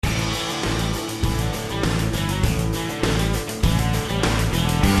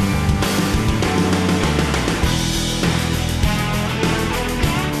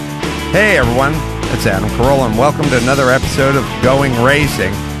Hey everyone, it's Adam Carolla, and welcome to another episode of Going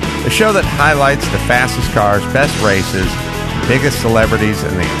Racing, the show that highlights the fastest cars, best races, and biggest celebrities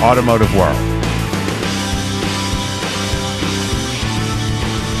in the automotive world.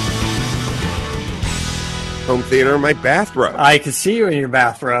 Home theater in my bathrobe. I can see you in your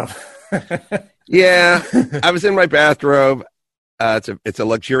bathrobe. Yeah, I was in my bathrobe. It's a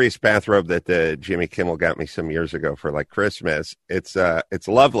luxurious bathrobe that Jimmy Kimmel got me some years ago for like Christmas. It's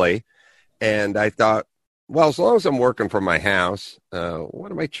lovely. And I thought, well, as long as I'm working from my house,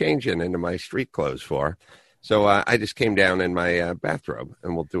 what am I changing into my street clothes for? So I just came down in my bathrobe,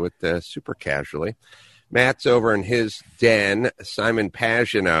 and we'll do it super casually. Matt's over in his den. Simon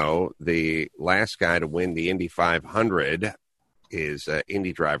Pagenaud, the last guy to win the Indy 500, is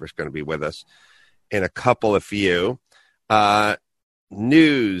Indy driver, is going to be with us in a couple of few.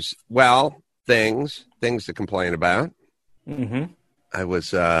 News, well, things to complain about. Mm-hmm. I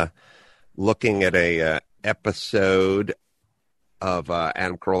was looking at a episode of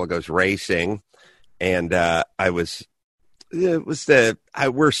Adam Carolla Goes Racing, and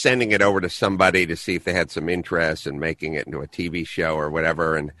we're sending it over to somebody to see if they had some interest in making it into a TV show or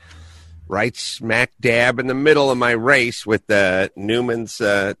whatever, and right smack dab in the middle of my race with Newman's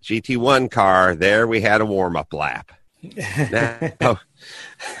GT1 car, there we had a warm-up lap. Now,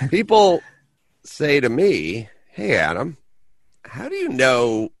 people say to me, hey, Adam, how do you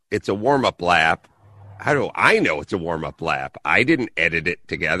know it's a warm-up lap? How do I know it's a warm-up lap? I didn't edit it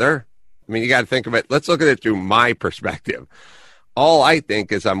together. I mean, you got to think of it. Let's look at it through my perspective. All I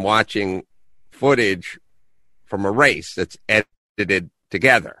think is I'm watching footage from a race that's edited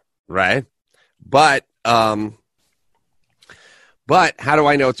together, right? But how do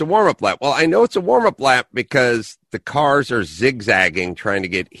I know it's a warm-up lap? Well, I know it's a warm-up lap because the cars are zigzagging trying to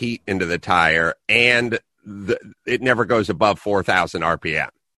get heat into the tire, and it never goes above 4,000 RPM.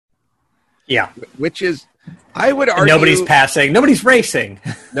 Yeah. Which is, I would argue... Nobody's passing. Nobody's racing.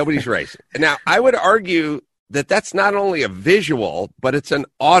 Nobody's racing. Now, I would argue that that's not only a visual, but it's an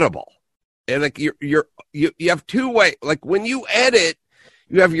audible. And like you have two ways. Like when you edit,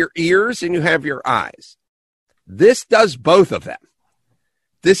 you have your ears and you have your eyes. This does both of them.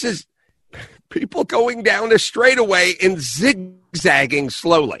 This is people going down a straightaway and zigzagging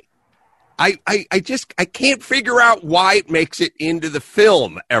slowly. I can't figure out why it makes it into the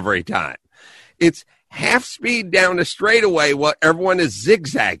film every time. It's half speed down a straightaway while everyone is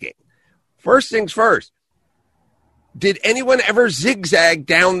zigzagging. First things first, did anyone ever zigzag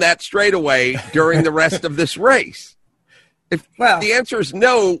down that straightaway during the rest of this race? If the answer is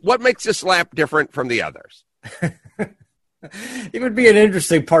no, what makes this lap different from the others? It would be an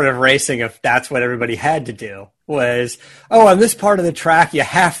interesting part of racing if that's what everybody had to do was, on this part of the track, you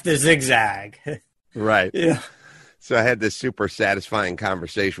have to zigzag. Right. Yeah. So I had this super satisfying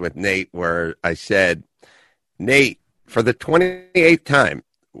conversation with Nate where I said, Nate, for the 28th time,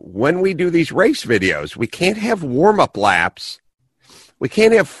 when we do these race videos, we can't have warm-up laps. We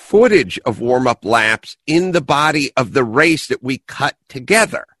can't have footage of warm-up laps in the body of the race that we cut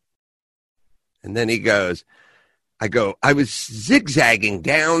together. And then he goes, I was zigzagging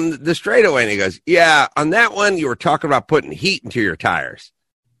down the straightaway. And he goes, yeah, on that one, you were talking about putting heat into your tires.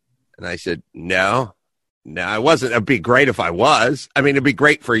 And I said, no, I wasn't. It'd be great if I was. I mean, it'd be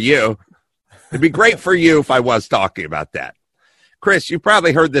great for you. It'd be great for you if I was talking about that. Chris, you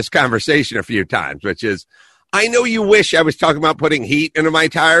probably heard this conversation a few times, which is, I know you wish I was talking about putting heat into my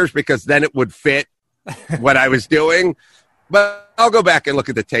tires because then it would fit what I was doing. But I'll go back and look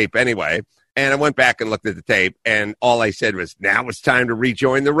at the tape anyway. And I went back and looked at the tape, and all I said was, now it's time to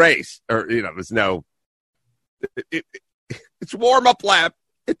rejoin the race. Or, it was no, it's warm-up lap.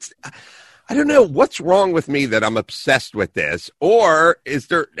 I don't know what's wrong with me that I'm obsessed with this, or is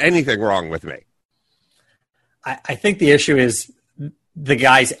there anything wrong with me? I think the issue is the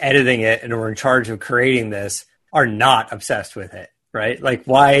guys editing it and who are in charge of creating this are not obsessed with it, right? Like,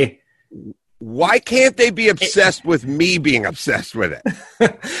 why can't they be obsessed with me being obsessed with it?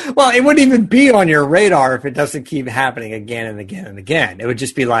 Well, it wouldn't even be on your radar if it doesn't keep happening again and again and again. It would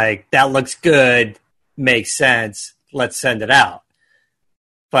just be like, that looks good, makes sense, let's send it out.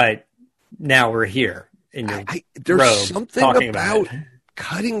 But now we're here in your there's robe something talking about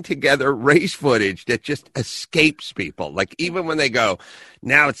cutting together race footage that just escapes people. Like even when they go,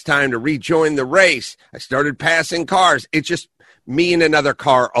 now it's time to rejoin the race, I started passing cars. It's just me and another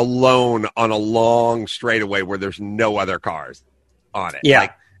car alone on a long straightaway where there's no other cars on it. Yeah.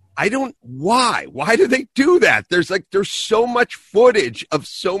 Like, why do they do that? There's so much footage of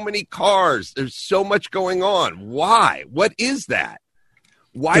so many cars. There's so much going on. Why? What is that?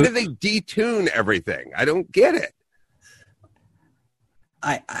 Why do they detune everything? I don't get it.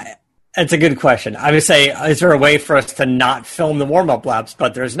 That's a good question. I would say, is there a way for us to not film the warm-up laps?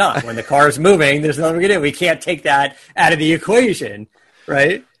 But there's not. When the car is moving, there's nothing we can do. We can't take that out of the equation,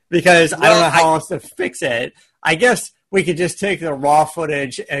 right? Because I don't know how else to fix it. I guess we could just take the raw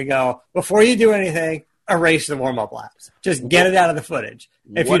footage and go, before you do anything, erase the warm-up laps. Just get it out of the footage.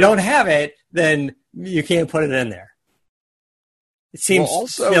 If you don't have it, then you can't put it in there. It seems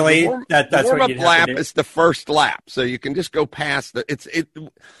silly that's what warm-up you'd have lap to do. is the first lap, so you can just go past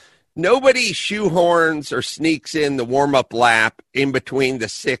nobody shoehorns or sneaks in the warm-up lap in between the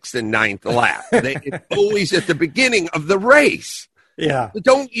 6th and 9th lap. It's always at the beginning of the race. Yeah.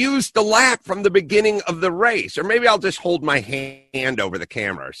 Don't use the lap from the beginning of the race. Or maybe I'll just hold my hand over the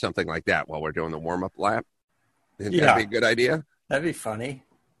camera or something like that while we're doing the warm-up lap. Think that'd be a good idea? That'd be funny.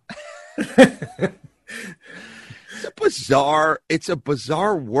 It's a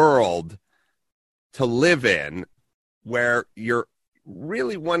bizarre world to live in, where you're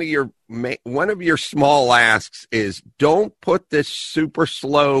really one of your small asks is don't put this super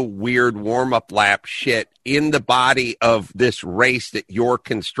slow, weird warm-up lap shit in the body of this race that you're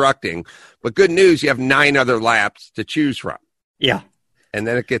constructing. But good news, you have 9 other laps to choose from. Yeah. And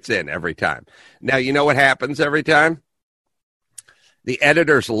then it gets in every time. Now, you know what happens every time? The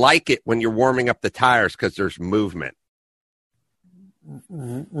editors like it when you're warming up the tires because there's movement.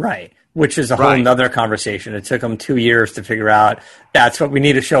 Right. Which is a whole nother conversation. It took them 2 years to figure out that's what we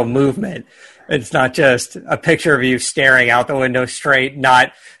need to show movement. It's not just a picture of you staring out the window straight,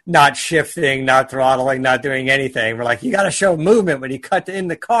 not shifting, not throttling, not doing anything. We're like, you got to show movement. When you cut in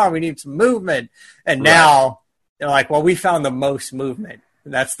the car, we need some movement. And now they're like, well, we found the most movement.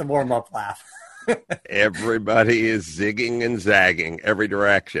 And that's the warm-up lap. Everybody is zigging and zagging every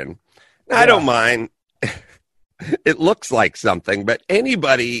direction. I don't mind. It looks like something, but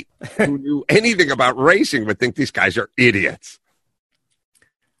anybody who knew anything about racing would think these guys are idiots.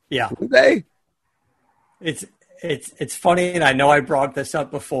 Yeah. Wouldn't they? It's funny, and I know I brought this up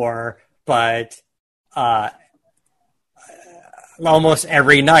before, but almost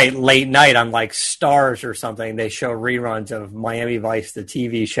every night, late night, on like Stars or something, they show reruns of Miami Vice, the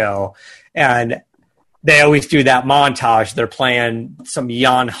TV show, and they always do that montage. They're playing some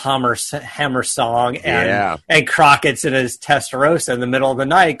Jan Hammer song, and Crockett's in his Testarossa in the middle of the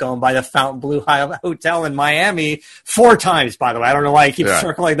night going by the Fontainebleau Hotel in Miami 4 times, by the way. I don't know why he keeps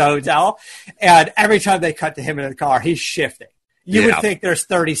circling the hotel. And every time they cut to him in the car, he's shifting. You would think there's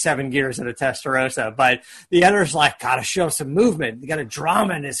 37 gears in a Testarossa, but the editor's like, got to show some movement. You got a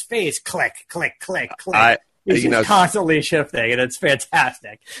drama in his face. Click, click, click, click. He's just constantly shifting, and it's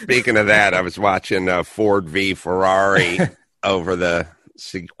fantastic. Speaking of that, I was watching Ford v. Ferrari over the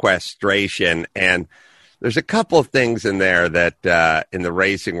sequestration, and there's a couple of things in there that in the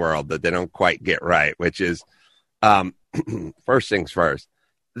racing world that they don't quite get right, which is, first things first,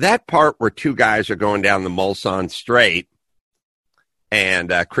 that part where 2 guys are going down the Mulsanne Straight,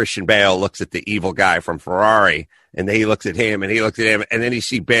 and Christian Bale looks at the evil guy from Ferrari, and then he looks at him, and he looks at him, and then you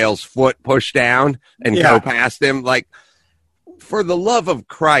see Bale's foot push down and go past him. Like, for the love of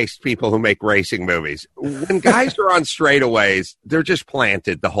Christ, people who make racing movies, when guys are on straightaways, they're just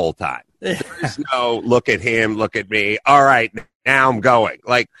planted the whole time. There's no look at him, look at me. All right, now I'm going.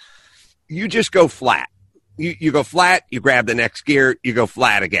 Like, you just go flat. You go flat, you grab the next gear, you go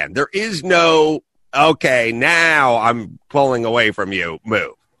flat again. There is no, okay, now I'm pulling away from you,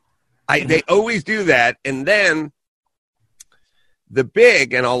 move. They always do that, and then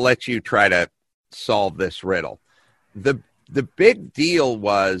and I'll let you try to solve this riddle. The big deal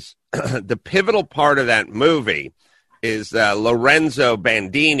was the pivotal part of that movie is Lorenzo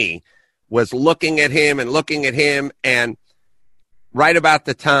Bandini was looking at him, and right about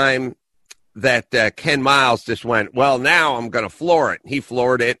the time that Ken Miles just went, well, now I'm going to floor it. He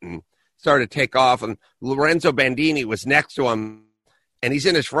floored it and started to take off, and Lorenzo Bandini was next to him, and he's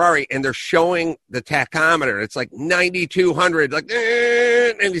in his Ferrari, and they're showing the tachometer. It's like 9,200, like,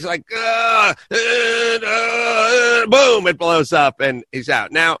 and he's like, boom, it blows up, and he's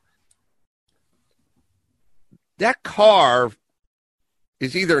out. Now, that car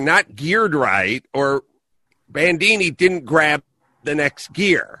is either not geared right or Bandini didn't grab the next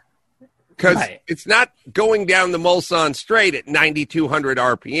gear, because it's not going down the Mulsanne Straight at 9,200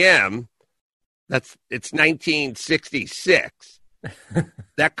 RPM. It's 1966.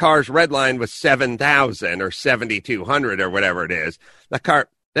 That car's red line was 7,000 or 7,200 or whatever it is. That car,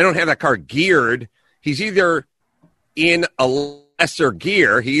 they don't have that car geared. He's either in a lesser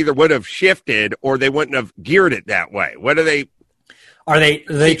gear. He either would have shifted or they wouldn't have geared it that way. What are they? Are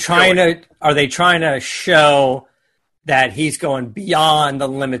they trying to show that he's going beyond the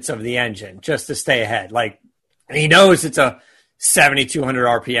limits of the engine just to stay ahead? Like, he knows it's a 7,200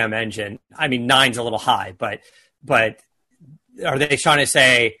 RPM engine. I mean, 9's a little high, but are they trying to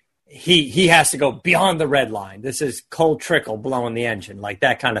say he has to go beyond the red line? This is cold trickle blowing the engine, like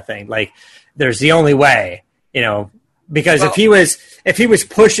that kind of thing. Like, there's the only way, because if he was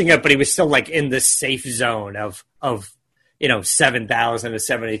pushing it, but he was still like in the safe zone of 7,000 to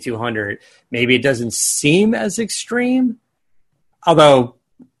 7,200, maybe it doesn't seem as extreme. Although,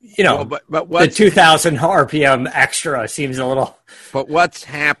 but the 2,000 RPM extra seems a little. But what's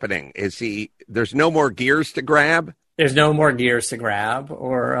happening is there's no more gears to grab. There's no more gears to grab,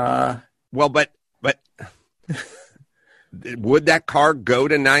 or well, but would that car go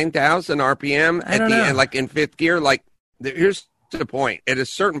to 9,000 RPM at the end, like in fifth gear? Like, here's the point: at a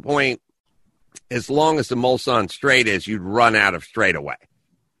certain point, as long as the Mulsanne straight is, you'd run out of straightaway.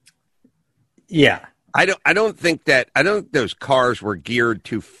 Yeah. I don't think those cars were geared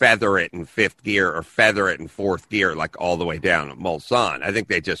to feather it in fifth gear or feather it in fourth gear, like all the way down at Mulsanne. I think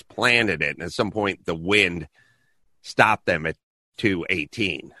they just planted it, and at some point the wind stopped them at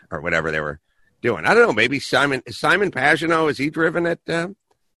 218 or whatever they were doing. I don't know. Maybe Simon Pagenaud, has he driven it?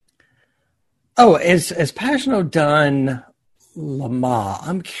 Oh, has Pagenaud done Le Mans?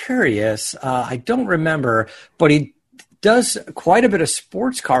 I'm curious. I don't remember, but he does quite a bit of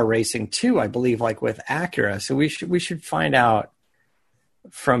sports car racing too, I believe, like with Acura. So we should find out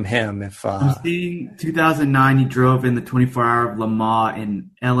from him if I'm seeing 2009 he drove in the 24-hour of Le Mans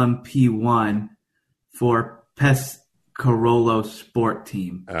in LMP1 for Pescarolo Sport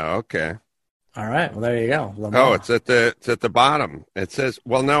Team. Oh, okay. All right. Well, there you go. Le Mans. Oh, it's at the bottom. It says,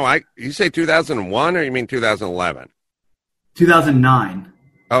 well, no, you say 2001 or you mean 2011? 2009.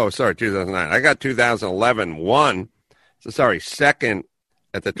 Oh, sorry, 2009. I got 2011 one. So sorry, second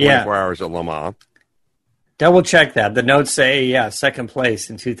at the 24 hours of Le Mans. Double check that. The notes say, second place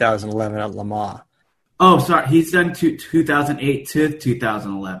in 2011 at Le Mans. Oh, sorry. He's done 2008 to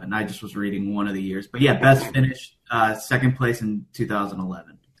 2011. I just was reading one of the years. But best finish, second place in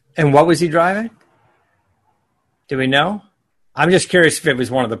 2011. And what was he driving? Do we know? I'm just curious if it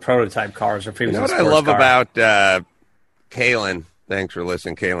was one of the prototype cars or if he was a sports car. What I love about Kalen, thanks for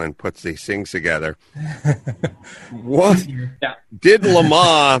listening, Kalen puts these things together. What? Yeah. Did Le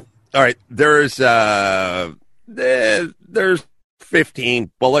Mans, all right, there's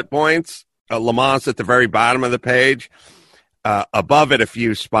 15 bullet points. Le Mans at the very bottom of the page. Above it a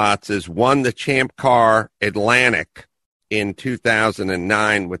few spots is won the Champ Car Atlantic in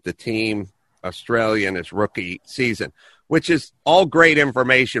 2009 with the team Australia in its rookie season, which is all great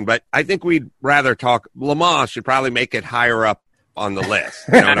information, but I think we'd rather talk. Le Mans should probably make it higher up on the list.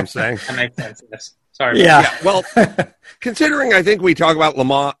 You know what I'm saying? That makes sense. Yes. Sorry. Yeah. Well, considering I think we talk about Le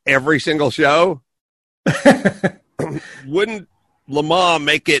Mans every single show, wouldn't Le Mans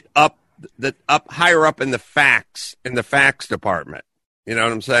make it up higher up in the facts department? You know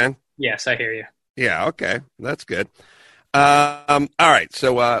what I'm saying? Yes, I hear you. Yeah. Okay. That's good. All right.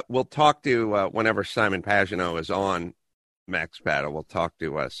 So we'll talk to whenever Simon Pagenaud is on Max Paddle. We'll talk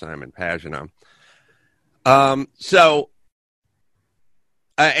to Simon Pagenaud.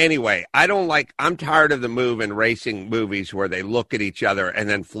 Anyway, I'm tired of the move in racing movies where they look at each other and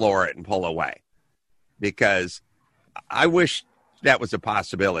then floor it and pull away, because I wish that was a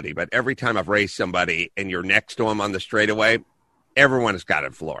possibility. But every time I've raced somebody and you're next to them on the straightaway, everyone has got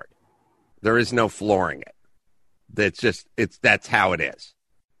it floored. There is no flooring it. That's how it is.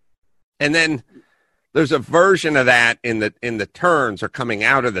 And then there's a version of that in the turns or coming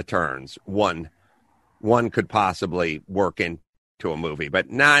out of the turns. One could possibly work into a movie,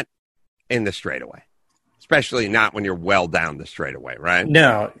 but not in the straightaway, especially not when you're well down the straightaway, right?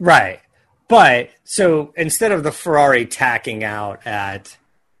 No, right. But so instead of the Ferrari tacking out at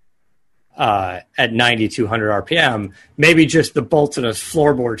 9,200 RPM, maybe just the bolts in his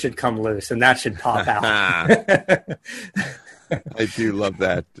floorboard should come loose and that should pop out. I do love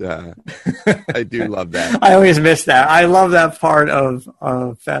that. I do love that. I always miss that. I love that part of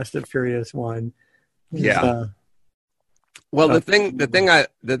Fast and Furious 1. Yeah. Well, the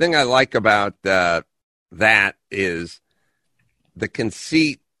thing I like about that is the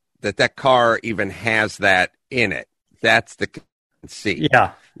conceit that car even has that in it. That's the conceit.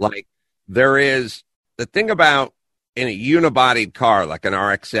 Yeah. Like, there is the thing about in a unibodied car like an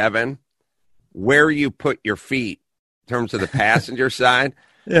RX-7, where you put your feet in terms of the passenger side.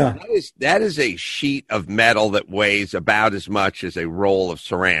 Yeah. That is a sheet of metal that weighs about as much as a roll of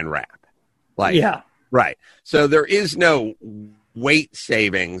saran wrap. Like, yeah. Right. So there is no weight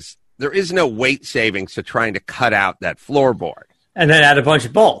savings. There is no weight savings to trying to cut out that floorboard. And then add a bunch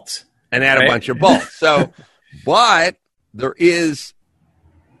of bolts. So, but there is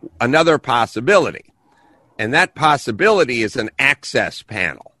another possibility. And that possibility is an access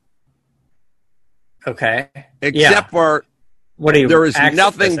panel. Okay. Except for what there is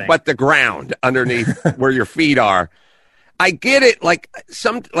nothing but the ground underneath where your feet are. I get it. Like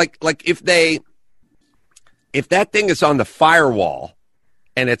if that thing is on the firewall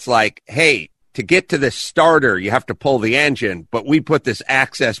and it's like, hey, to get to the starter, you have to pull the engine, but we put this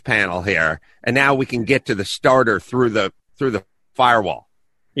access panel here, and now we can get to the starter through the firewall.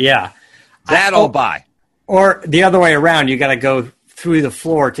 Yeah. That I'll buy. Or the other way around, you got to go through the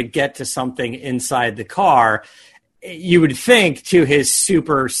floor to get to something inside the car. You would think to his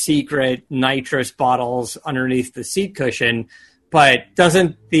super secret nitrous bottles underneath the seat cushion, but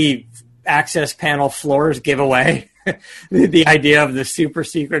doesn't the access panel floors give away the idea of the super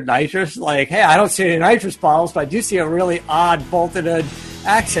secret nitrous? Like, hey, I don't see any nitrous bottles, but I do see a really odd bolted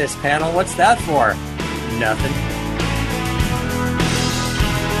access panel. What's that for? Nothing.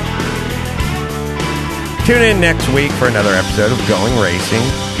 Tune in next week for another episode of Going Racing.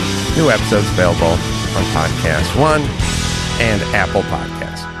 New episodes available on Podcast One and Apple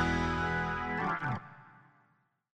Podcasts.